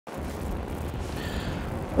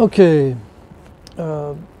Okay,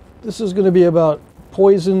 this is going to be about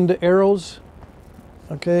poisoned arrows,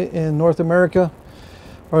 okay, in North America.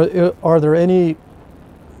 Are there any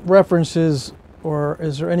references or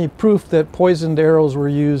is there any proof that poisoned arrows were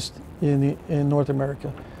used in North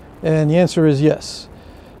America? And the answer is yes.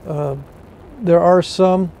 There are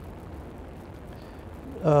some.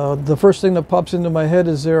 The first thing that pops into my head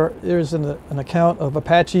is there's an account of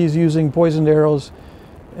Apaches using poisoned arrows,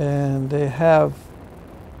 and they have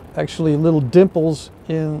actually little dimples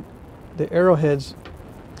in the arrowheads.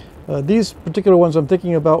 These particular ones I'm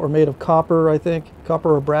thinking about were made of copper, I think,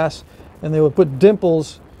 copper or brass, and they would put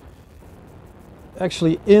dimples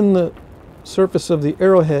actually in the surface of the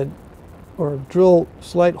arrowhead, or drill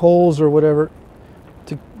slight holes or whatever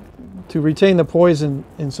to retain the poison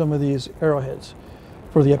in some of these arrowheads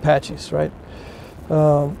for the Apaches, right?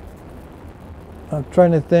 I'm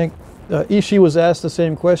trying to think. Ishii was asked the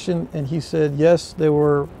same question, and he said yes, they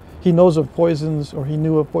were. He knows of poisons, or he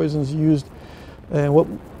knew of poisons used, and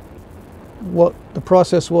what the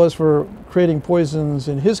process was for creating poisons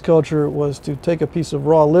in his culture was to take a piece of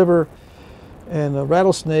raw liver and a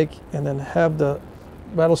rattlesnake, and then have the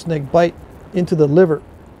rattlesnake bite into the liver,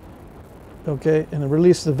 okay, and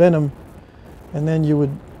release the venom, and then you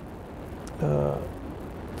would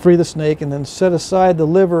free the snake and then set aside the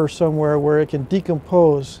liver somewhere where it can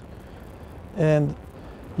decompose, and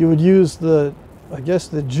you would use the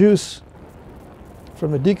juice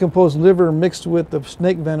from the decomposed liver mixed with the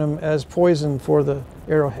snake venom as poison for the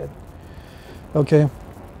arrowhead, okay.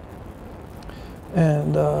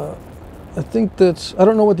 And I think I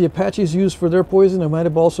don't know what the Apaches used for their poison. It might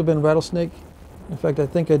have also been rattlesnake. In fact, I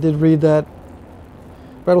think I did read that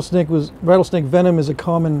rattlesnake venom is a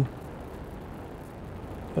common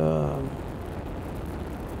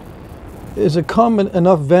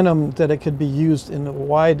enough venom that it could be used in a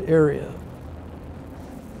wide area.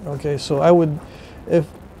 Okay, so I would,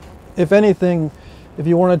 if anything, if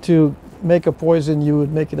you wanted to make a poison, you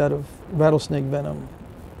would make it out of rattlesnake venom.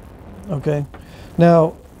 Okay,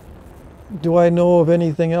 now, do I know of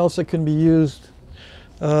anything else that can be used?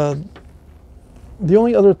 The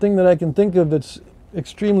only other thing that I can think of that's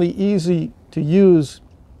extremely easy to use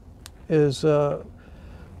is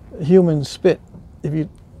human spit. If you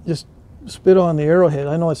just spit on the arrowhead,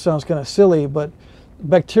 I know it sounds kind of silly, but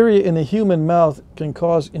bacteria in the human mouth can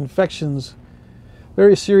cause infections,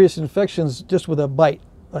 very serious infections, just with a bite.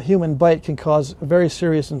 A human bite can cause very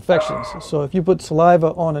serious infections. So if you put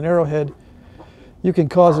saliva on an arrowhead, you can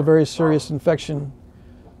cause a very serious infection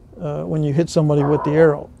when you hit somebody with the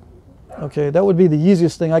arrow. Okay, that would be the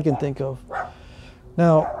easiest thing I can think of.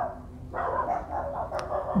 Now,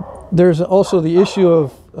 there's also the issue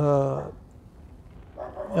of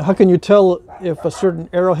how can you tell if a certain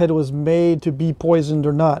arrowhead was made to be poisoned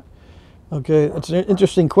or not? Okay, it's an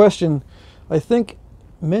interesting question. I think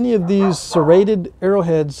many of these serrated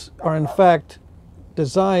arrowheads are in fact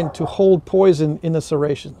designed to hold poison in the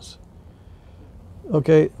serrations.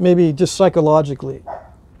 Okay, maybe just psychologically,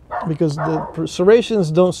 because the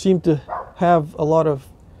serrations don't seem to have a lot of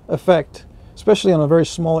effect, especially on a very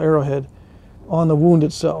small arrowhead, on the wound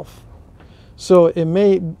itself. So it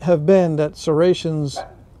may have been that serrations,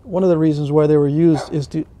 one of the reasons why they were used is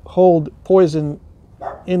to hold poison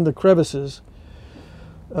in the crevices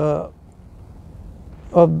of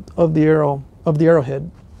the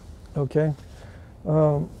arrowhead. Okay,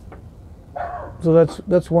 so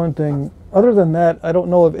that's one thing. Other than that, I don't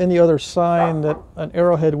know of any other sign that an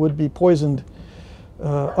arrowhead would be poisoned,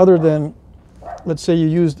 other than, let's say you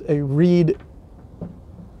used a reed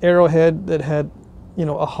arrowhead that had,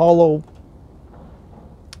 a hollow.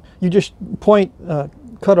 You just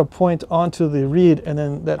cut a point onto the reed, and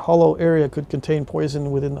then that hollow area could contain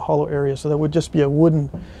poison within the hollow area. So that would just be a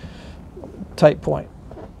wooden type point.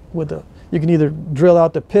 You can either drill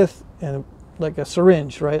out the pith and like a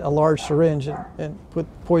syringe, right? A large syringe, and put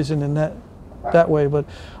poison in that way. But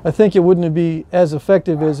I think it wouldn't be as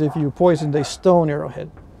effective as if you poisoned a stone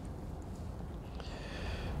arrowhead.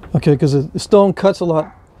 Okay, because the stone cuts a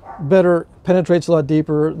lot better, penetrates a lot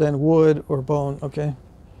deeper than wood or bone. Okay,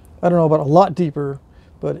 I don't know about a lot deeper,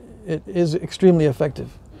 but it is extremely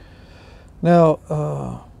effective. Now,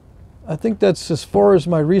 I think that's as far as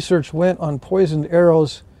my research went on poisoned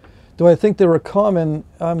arrows. Do I think they were common?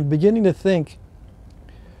 I'm beginning to think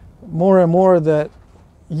more and more that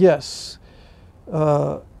yes,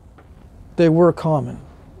 they were common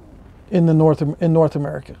in North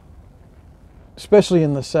America, especially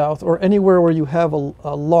in the South, or anywhere where you have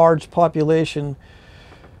a large population,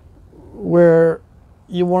 where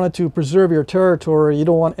you wanted to preserve your territory. You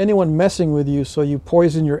don't want anyone messing with you, so you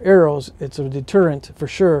poison your arrows. It's a deterrent for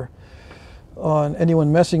sure. on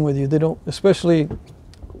anyone messing with you. They don't, especially,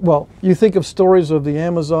 well, you think of stories of the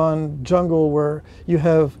Amazon jungle where you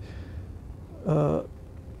have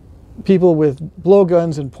people with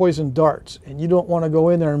blowguns and poison darts, and you don't want to go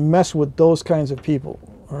in there and mess with those kinds of people,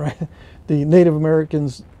 all right? The Native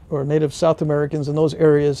Americans or Native South Americans in those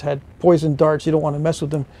areas had poison darts. You don't want to mess with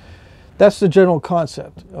them. That's the general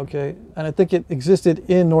concept, okay? And I think it existed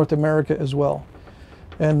in North America as well.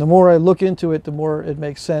 And the more I look into it, the more it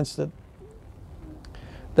makes sense that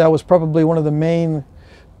that was probably one of the main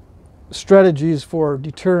strategies for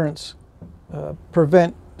deterrence,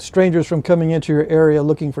 prevent strangers from coming into your area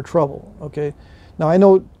looking for trouble, okay? Now I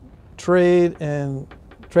know trade and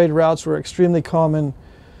trade routes were extremely common,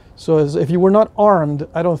 so if you were not armed,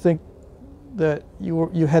 I don't think that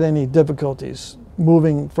you had any difficulties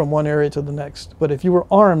moving from one area to the next. But if you were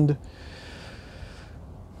armed,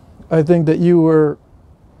 I think that you were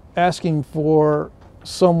asking for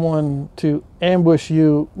someone to ambush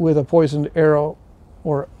you with a poisoned arrow,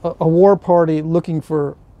 or a war party looking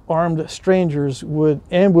for armed strangers would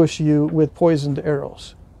ambush you with poisoned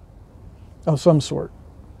arrows of some sort,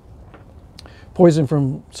 poison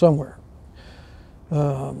from somewhere.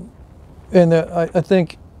 And I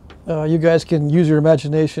think you guys can use your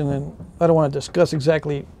imagination, and I don't want to discuss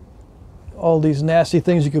exactly all these nasty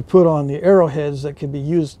things you could put on the arrowheads that could be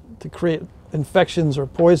used to create infections or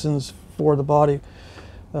poisons for the body,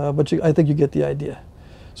 but I think you get the idea.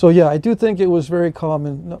 So yeah, I do think it was very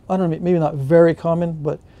common. I don't know, maybe not very common,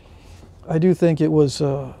 but I do think it was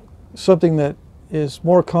something that is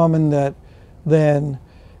more common than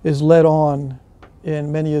is led on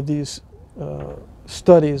in many of these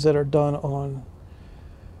studies that are done on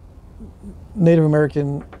Native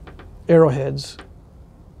American arrowheads,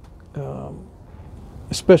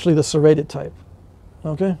 especially the serrated type.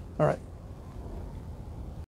 Okay? All right.